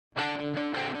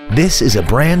This is a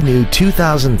brand new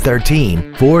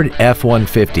 2013 Ford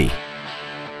F-150.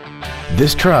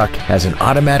 This truck has an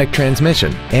automatic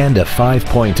transmission and a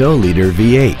 5.0-liter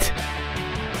V8.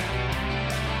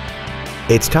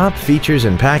 Its top features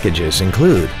and packages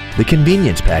include the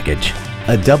convenience package,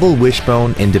 a double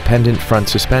wishbone independent front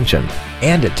suspension,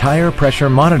 and a tire pressure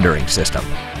monitoring system.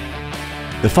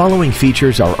 The following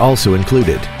features are also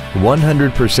included: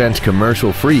 100%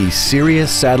 commercial-free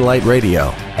Sirius satellite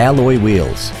radio, alloy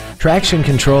wheels, traction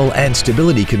control and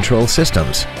stability control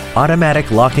systems,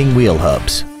 automatic locking wheel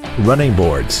hubs, running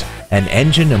boards, an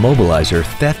engine immobilizer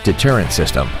theft deterrent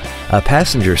system, a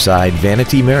passenger side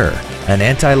vanity mirror, an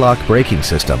anti-lock braking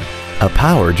system, a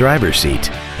power driver's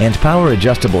seat, and power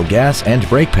adjustable gas and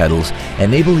brake pedals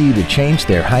enable you to change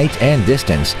their height and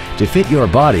distance to fit your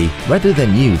body rather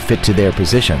than you fit to their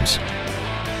positions.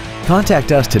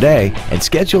 Contact us today and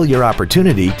schedule your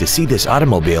opportunity to see this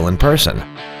automobile in person.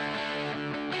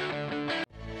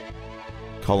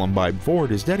 Columbine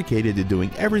Ford is dedicated to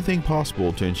doing everything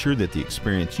possible to ensure that the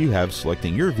experience you have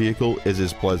selecting your vehicle is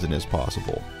as pleasant as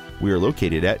possible. We are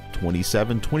located at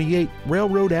 2728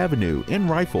 Railroad Avenue in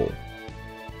Rifle.